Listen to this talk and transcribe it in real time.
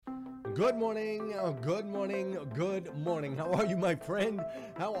Good morning, good morning, good morning. How are you, my friend?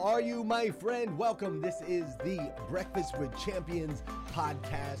 How are you, my friend? Welcome. This is the Breakfast with Champions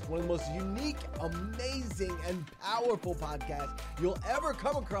podcast, one of the most unique, amazing, and powerful podcasts you'll ever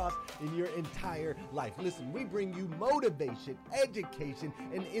come across in your entire life. Listen, we bring you motivation, education,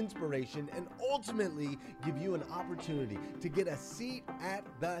 and inspiration, and ultimately give you an opportunity to get a seat at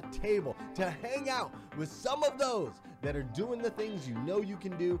the table, to hang out with some of those that are doing the things you know you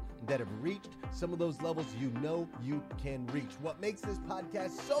can do, that have reached some of those levels you know you can reach. What makes this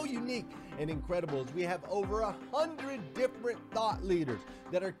podcast so unique and incredible is we have over 100 different thought leaders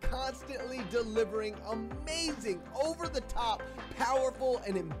that are constantly delivering amazing, over-the-top, powerful,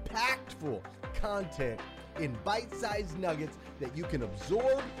 and impactful content in bite-sized nuggets that you can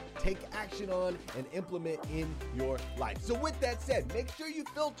absorb, take action on, and implement in your life. So with that said, make sure you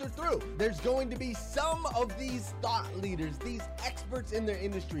filter through. There's going to be some of these thought leaders, these experts in their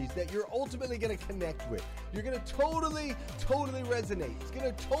industries that you're ultimately going to connect with. You're going to totally resonate. It's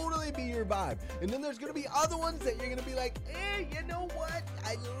going to totally be your vibe. And then there's going to be other ones that you're going to be like, you know what?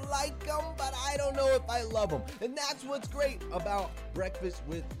 I like them, but I don't know if I love them. And that's what's great about Breakfast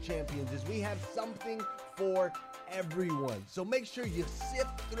with Champions is we have something for everyone. So make sure you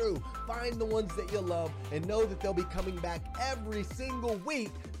sift through, find the ones that you love, and know that they'll be coming back every single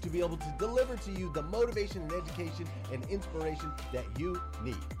week to be able to deliver to you the motivation and education and inspiration that you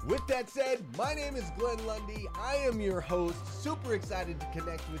need. With that said, my name is Glenn Lundy. I am your host, super excited to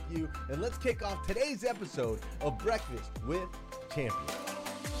connect with you, and let's kick off today's episode of Breakfast with Champions.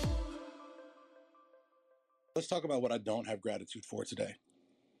 Let's talk about what I don't have gratitude for today.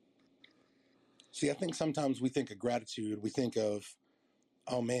 See, I think sometimes we think of gratitude, we think of,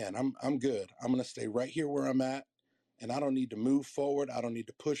 oh man, I'm good. I'm going to stay right here where I'm at, and I don't need to move forward. I don't need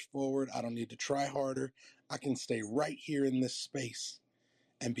to push forward. I don't need to try harder. I can stay right here in this space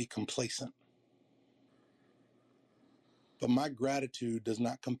and be complacent. But my gratitude does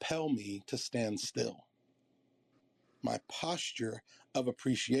not compel me to stand still. My posture of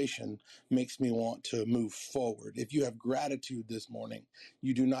appreciation makes me want to move forward. If you have gratitude this morning,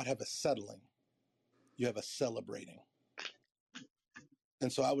 you do not have a settling. You have a celebrating.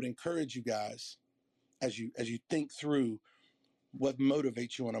 And so I would encourage you guys, as you think through what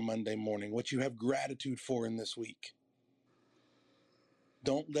motivates you on a Monday morning, what you have gratitude for in this week,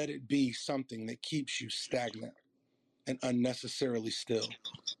 don't let it be something that keeps you stagnant and unnecessarily still.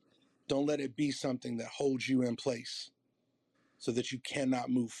 Don't let it be something that holds you in place so that you cannot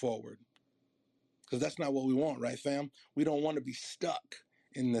move forward. Because that's not what we want, right, fam? We don't want to be stuck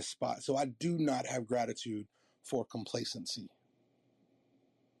in this spot. So I do not have gratitude for complacency.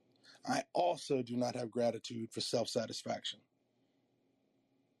 I also do not have gratitude for self-satisfaction.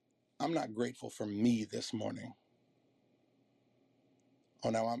 I'm not grateful for me this morning.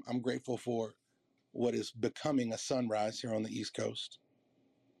 Oh, now I'm grateful for what is becoming a sunrise here on the East Coast.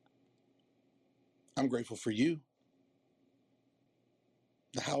 I'm grateful for you.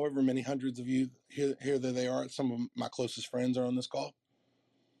 However many hundreds of you here that they are, some of my closest friends are on this call.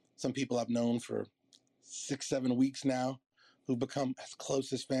 Some people I've known for 6-7 weeks now who've become as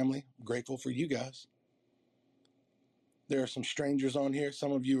close as family. I'm grateful for you guys. There are some strangers on here.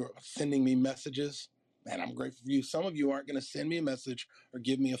 Some of you are sending me messages. Man, I'm grateful for you. Some of you aren't going to send me a message or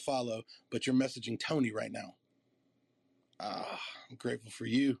give me a follow, but you're messaging Tony right now. I'm grateful for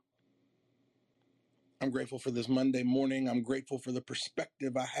you. I'm grateful for this Monday morning. I'm grateful for the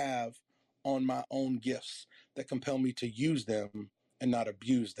perspective I have on my own gifts that compel me to use them and not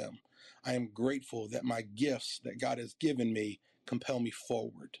abuse them. I am grateful that my gifts that God has given me compel me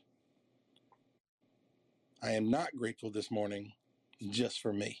forward. I am not grateful this morning just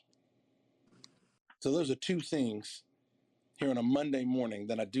for me. So those are two things here on a Monday morning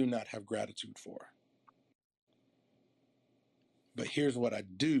that I do not have gratitude for. But here's what I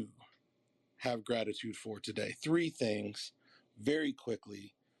do have gratitude for today. 3 things very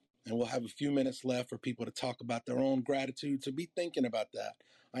quickly, and we'll have a few minutes left for people to talk about their own gratitude. So be thinking about that.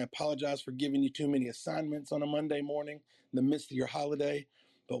 I apologize for giving you too many assignments on a Monday morning in the midst of your holiday.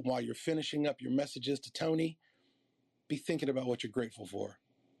 But while you're finishing up your messages to Tony, be thinking about what you're grateful for.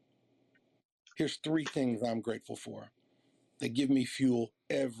 Here's 3 things I'm grateful for that give me fuel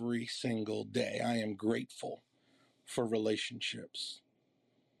every single day. I am grateful for relationships.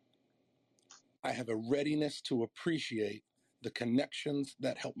 I have a readiness to appreciate the connections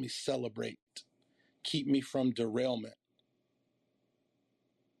that help me celebrate, keep me from derailment,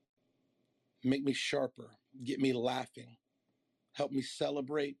 make me sharper, get me laughing, help me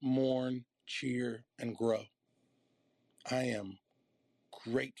celebrate, mourn, cheer, and grow. I am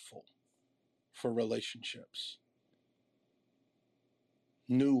grateful for relationships.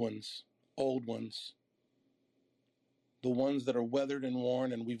 new ones, old ones, the ones that are weathered and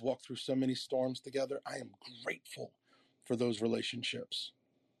worn, and we've walked through so many storms together. I am grateful for those relationships.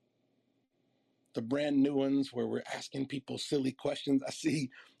 The brand new ones where we're asking people silly questions. I see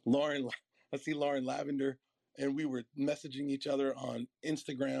Lauren Lavender, and we were messaging each other on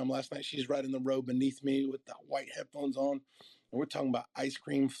Instagram last night. She's right in the row beneath me with the white headphones on, and we're talking about ice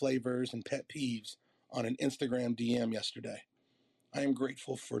cream flavors and pet peeves on an Instagram DM yesterday. I am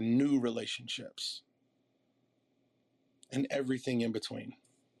grateful for new relationships and everything in between.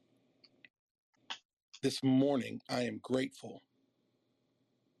 This morning, I am grateful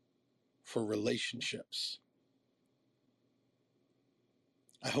for relationships.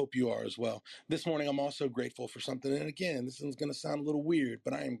 I hope you are as well. This morning, I'm also grateful for something. And again, this is going to sound a little weird,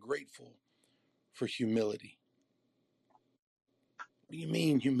 but I am grateful for humility. What do you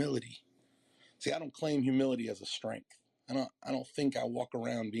mean, humility? See, I don't claim humility as a strength. I don't think I walk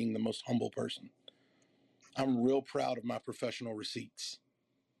around being the most humble person. I'm real proud of my professional receipts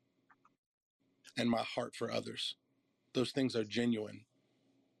and my heart for others. Those things are genuine.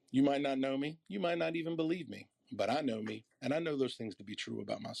 You might not know me. You might not even believe me, but I know me, and I know those things to be true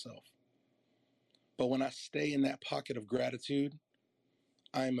about myself. But when I stay in that pocket of gratitude,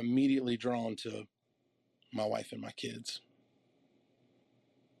 I am immediately drawn to my wife and my kids.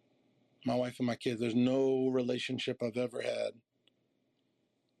 My wife and my kids, there's no relationship I've ever had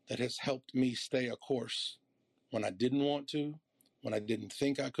that has helped me stay a course when I didn't want to, when I didn't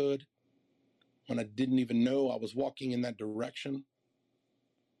think I could, when I didn't even know I was walking in that direction,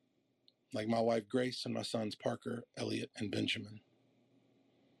 like my wife Grace and my sons Parker, Elliot, and Benjamin.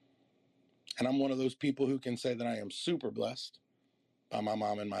 And I'm one of those people who can say that I am super blessed by my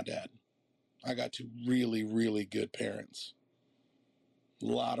mom and my dad. I got two really, really good parents. A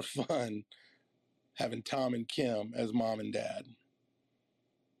lot of fun having Tom and Kim as mom and dad.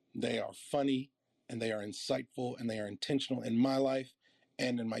 They are funny and they are insightful and they are intentional in my life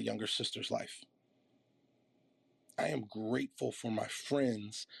and in my younger sister's life. I am grateful for my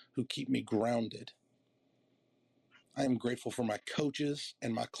friends who keep me grounded. I am grateful for my coaches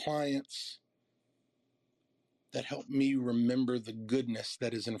and my clients that help me remember the goodness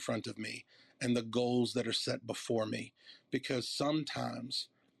that is in front of me and the goals that are set before me, because sometimes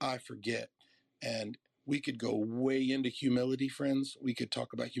I forget. And we could go way into humility, friends. We could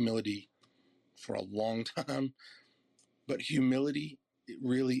talk about humility for a long time, but humility, it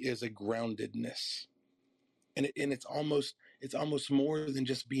really is a groundedness. And it's almost more than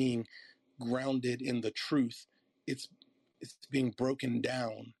just being grounded in the truth. It's being broken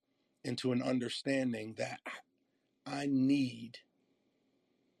down into an understanding that I need,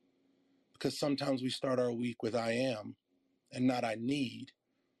 because sometimes we start our week with I am and not I need.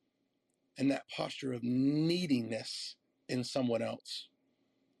 And that posture of neediness in someone else,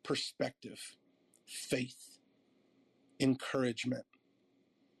 perspective, faith, encouragement,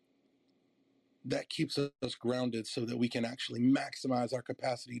 that keeps us grounded so that we can actually maximize our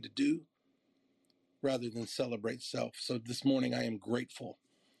capacity to do rather than celebrate self. So this morning, I am grateful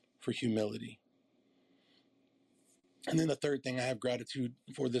for humility. And then the third thing I have gratitude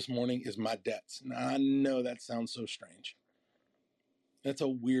for this morning is my debts. Now, I know that sounds so strange. That's a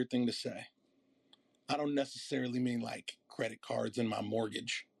weird thing to say. I don't necessarily mean like credit cards and my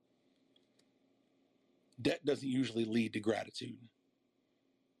mortgage. Debt doesn't usually lead to gratitude.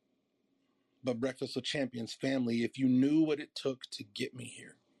 But Breakfast with Champions family, if you knew what it took to get me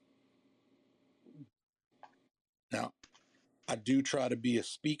here. Now, I do try to be a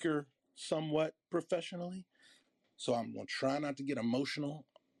speaker somewhat professionally, so I'm going to try not to get emotional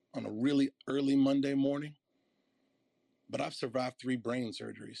on a really early Monday morning. But I've survived 3 brain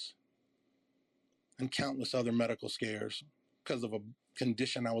surgeries and countless other medical scares because of a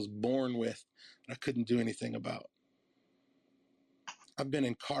condition I was born with that I couldn't do anything about. I've been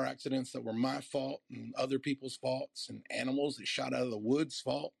in car accidents that were my fault and other people's faults, and animals that shot out of the woods'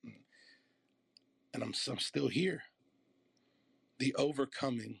 fault, and I'm still here. The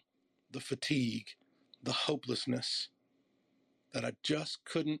overcoming, the fatigue, the hopelessness that I just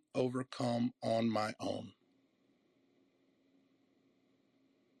couldn't overcome on my own.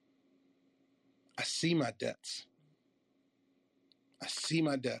 I see my debts. I see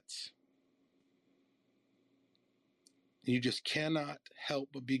my debts. You just cannot help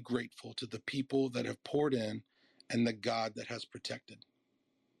but be grateful to the people that have poured in and the God that has protected.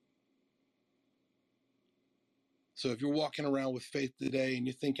 So if you're walking around with faith today and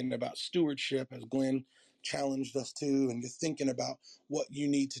you're thinking about stewardship, as Glenn challenged us to, and you're thinking about what you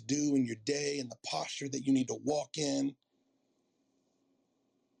need to do in your day and the posture that you need to walk in,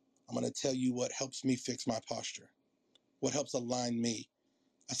 I'm going to tell you what helps me fix my posture, what helps align me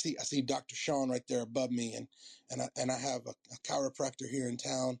I see Dr. Sean right there above me, and I have a chiropractor here in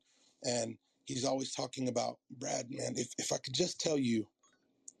town, and he's always talking about, Brad, man, if I could just tell you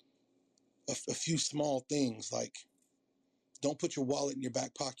a few small things, like don't put your wallet in your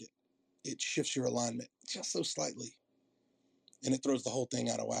back pocket. It shifts your alignment just so slightly, and it throws the whole thing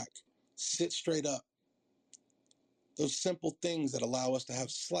out of whack. Sit straight up. Those simple things that allow us to have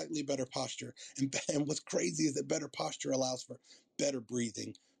slightly better posture. And what's crazy is that better posture allows for better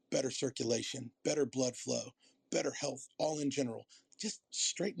breathing, better circulation, better blood flow, better health, all in general. Just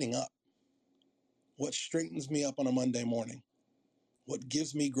straightening up. What straightens me up on a Monday morning, what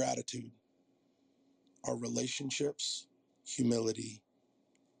gives me gratitude, are relationships, humility,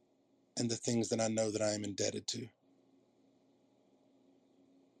 and the things that I know that I am indebted to.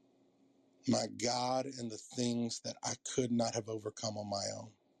 My God, and the things that I could not have overcome on my own.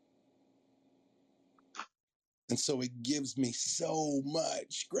 And so it gives me so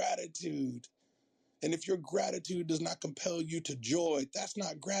much gratitude. And if your gratitude does not compel you to joy, that's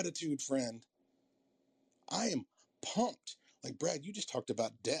not gratitude, friend. I am pumped. Like, Brad, you just talked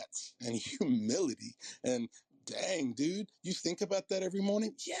about debts and humility. And dang, dude, you think about that every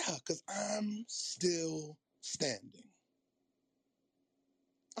morning? Yeah, because I'm still standing.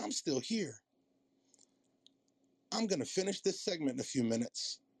 I'm still here. I'm going to finish this segment in a few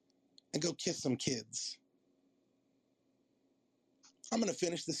minutes and go kiss some kids. I'm going to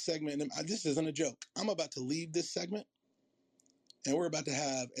finish this segment. And this isn't a joke. I'm about to leave this segment, and we're about to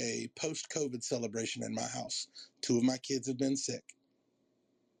have a post-COVID celebration in my house. 2 of my kids have been sick.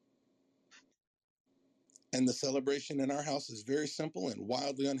 And the celebration in our house is very simple and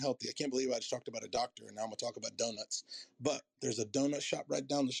wildly unhealthy. I can't believe I just talked about a doctor, and now I'm going to talk about donuts. But there's a donut shop right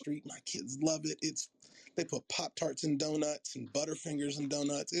down the street. My kids love it. They put Pop-Tarts in donuts and Butterfingers in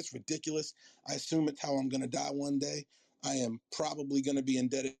donuts. It's ridiculous. I assume it's how I'm going to die one day. I am probably going to be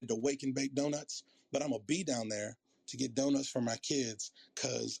indebted to Wake and Bake Donuts, but I'm going to be down there to get donuts for my kids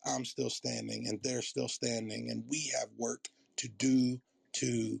because I'm still standing and they're still standing, and we have work to do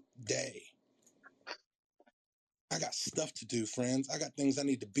today. I got stuff to do, friends. I got things I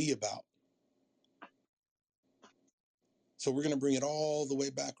need to be about. So we're going to bring it all the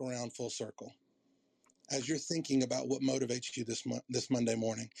way back around full circle. As you're thinking about what motivates you this Monday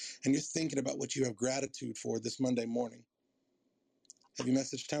morning, and you're thinking about what you have gratitude for this Monday morning, have you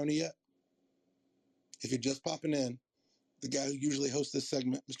messaged Tony yet? If you're just popping in, the guy who usually hosts this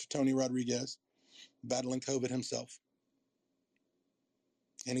segment, Mr. Tony Rodriguez, battling COVID himself.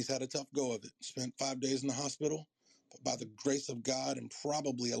 And he's had a tough go of it. Spent 5 days in the hospital, but by the grace of God and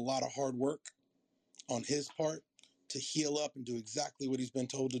probably a lot of hard work on his part to heal up and do exactly what he's been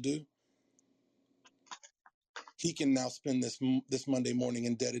told to do, he can now spend this Monday morning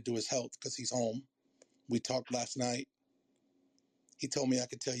indebted to his health because he's home. We talked last night. He told me I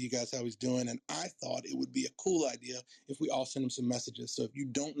could tell you guys how he's doing, and I thought it would be a cool idea if we all send him some messages. So if you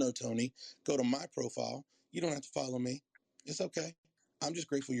don't know Tony, go to my profile. You don't have to follow me. It's okay. I'm just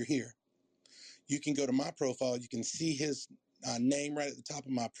grateful you're here. You can go to my profile. You can see his name right at the top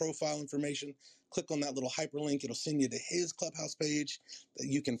of my profile information. Click on that little hyperlink. It'll send you to his Clubhouse page that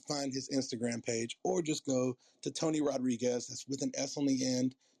you can find his Instagram page, or just go to Tony Rodriguez. That's with an S on the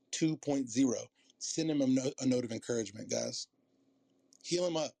end, 2.0. Send him a note of encouragement, guys. Heal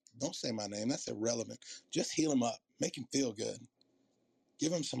him up. Don't say my name. That's irrelevant. Just heal him up. Make him feel good.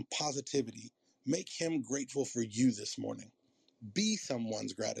 Give him some positivity. Make him grateful for you this morning. Be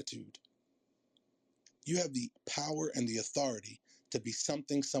someone's gratitude. You have the power and the authority to be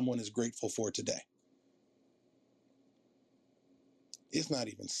something someone is grateful for today. It's not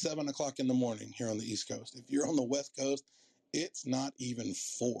even 7 o'clock in the morning here on the East Coast. If you're on the West Coast, it's not even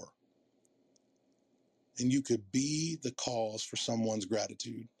 4. And you could be the cause for someone's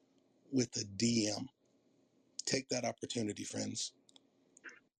gratitude with a DM. Take that opportunity, friends.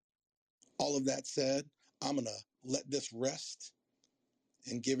 All of that said, I'm going to let this rest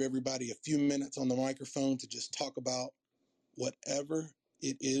and give everybody a few minutes on the microphone to just talk about whatever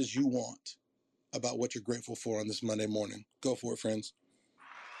it is you want about what you're grateful for on this Monday morning. Go for it, friends.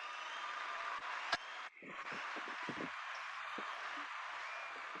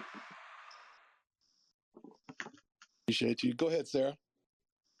 Appreciate you. Go ahead, Sarah.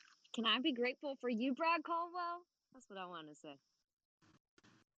 Can I be grateful for you, Brad Caldwell? That's what I want to say.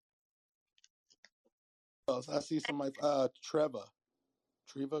 I see somebody, Treva,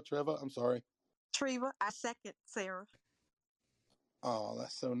 I'm sorry. Treva, I second Sarah. Oh,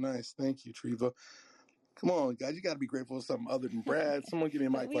 that's so nice. Thank you, Treva. Come on, guys. You got to be grateful for something other than Brad. Someone give me a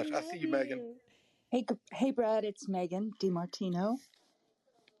mic flash. I see you, Megan. Hey, Brad, it's Megan DiMartino.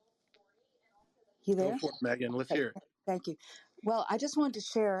 You there? Go for it, Megan. Let's hear it. Thank you. Well, I just wanted to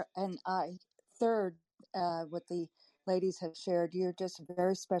share, and third, what the ladies have shared. You're just a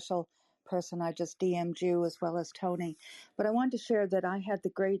very special person. I just DM'd you as well as Tony. But I wanted to share that I had the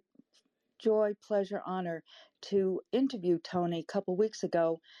great joy, pleasure, honor to interview Tony a couple weeks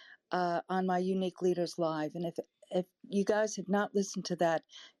ago on my Unique Leaders Live. And if you guys have not listened to that,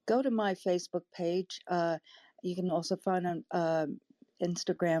 go to my Facebook page. You can also find on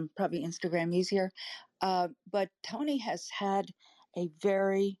Instagram, probably Instagram easier. But Tony has had a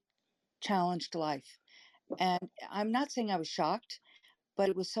very challenged life. And I'm not saying I was shocked, but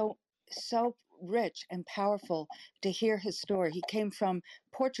it was so rich and powerful to hear his story. He came from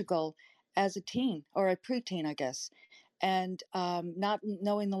Portugal as a teen or a preteen, I guess, and not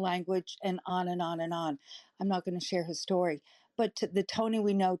knowing the language and on and on and on. I'm not going to share his story, but the Tony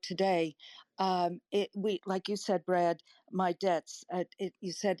we know today, we like you said, Brad, my debts.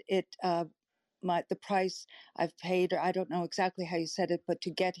 You said it. The price I've paid, or I don't know exactly how you said it, but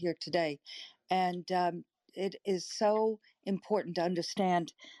to get here today, and it is so important to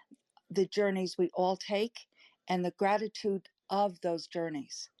understand the journeys we all take and the gratitude of those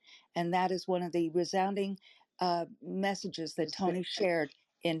journeys. And that is one of the resounding messages that Tony shared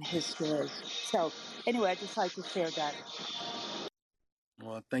in his story. So anyway, I just like to share that.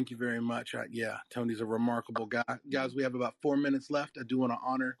 Well, thank you very much. Yeah, Tony's a remarkable guy. Guys, we have about 4 minutes left. I do want to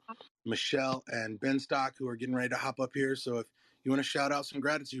honor Michelle and Ben Stock, who are getting ready to hop up here. So if you want to shout out some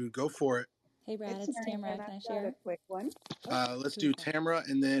gratitude, go for it. Hey, Brad, it's Tamara. Can I share? A quick one. Let's do Tamara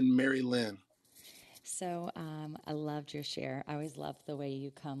and then Mary Lynn. So I loved your share. I always loved the way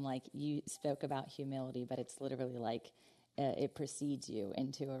you come, like you spoke about humility, but it's literally like it precedes you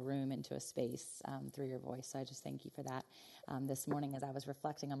into a room, into a space through your voice. So I just thank you for that. This morning, as I was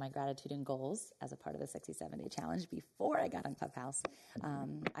reflecting on my gratitude and goals as a part of the 67-day challenge before I got on Clubhouse,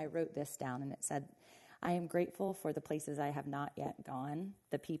 I wrote this down, and it said, I am grateful for the places I have not yet gone,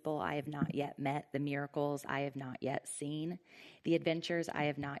 the people I have not yet met, the miracles I have not yet seen, the adventures I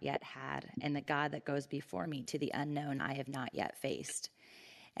have not yet had, and the God that goes before me to the unknown I have not yet faced.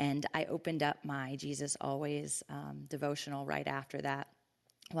 And I opened up my Jesus Always devotional right after that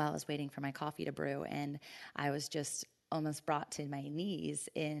while I was waiting for my coffee to brew, and I was just almost brought to my knees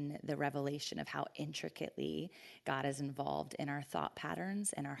in the revelation of how intricately God is involved in our thought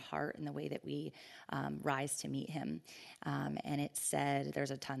patterns and our heart and the way that we rise to meet him. And it said,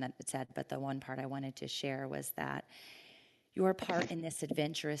 there's a ton that it said, but the one part I wanted to share was that your part in this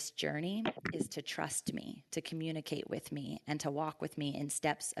adventurous journey is to trust me, to communicate with me, and to walk with me in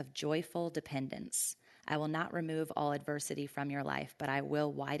steps of joyful dependence. I will not remove all adversity from your life, but I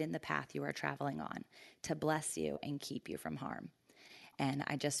will widen the path you are traveling on to bless you and keep you from harm. And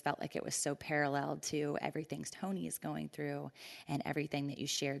I just felt like it was so parallel to everything Tony is going through and everything that you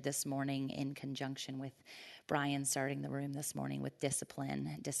shared this morning in conjunction with Brian starting the room this morning with discipline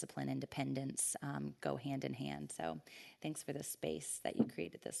and dependence go hand in hand. So thanks for the space that you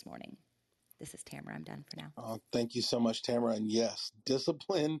created this morning. This is Tamara. I'm done for now. Oh, thank you so much, Tamara. And yes,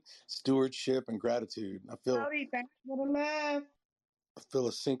 discipline, stewardship, and gratitude. I feel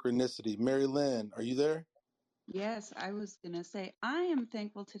a synchronicity. Mary Lynn, are you there? Yes, I was going to say, I am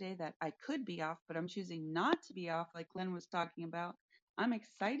thankful today that I could be off, but I'm choosing not to be off like Glenn was talking about. I'm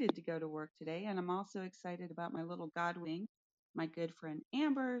excited to go to work today, and I'm also excited about my little Godwing. My good friend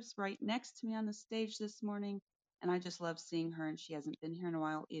Amber's right next to me on the stage this morning, and I just love seeing her, and she hasn't been here in a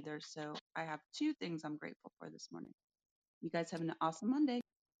while either. So I have two things I'm grateful for this morning. You guys have an awesome Monday.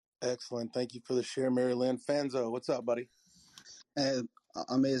 Excellent. Thank you for the share, Mary Lynn. Fanzo, what's up, buddy?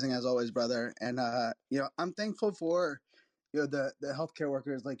 Amazing as always, brother. And I'm thankful for the healthcare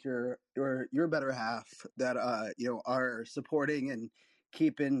workers like your better half that are supporting and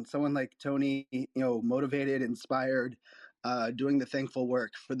keeping someone like Tony motivated, inspired, doing the thankful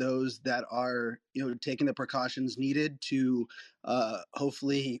work for those that are taking the precautions needed to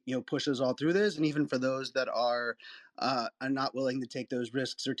hopefully push us all through this, and even for those that are not willing to take those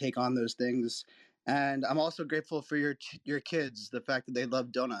risks or take on those things. And I'm also grateful for your kids, the fact that they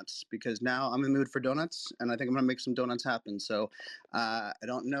love donuts, because now I'm in the mood for donuts, and I think I'm gonna make some donuts happen. So I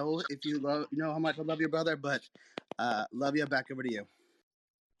don't know if you know how much I love your brother, but love you. Back over to you.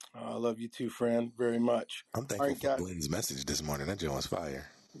 I love you too, friend, very much. I'm thankful for Glenn's message this morning. That joint was fire.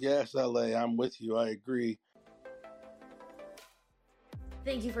 Yes, LA, I'm with you. I agree.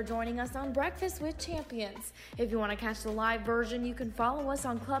 Thank you for joining us on Breakfast with Champions. If you want to catch the live version, you can follow us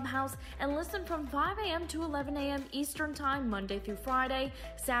on Clubhouse and listen from 5 a.m. to 11 a.m. Eastern Time, Monday through Friday,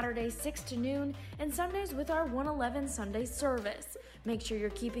 Saturdays 6 to noon, and Sundays with our 111 Sunday service. Make sure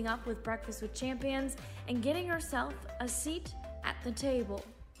you're keeping up with Breakfast with Champions and getting yourself a seat at the table.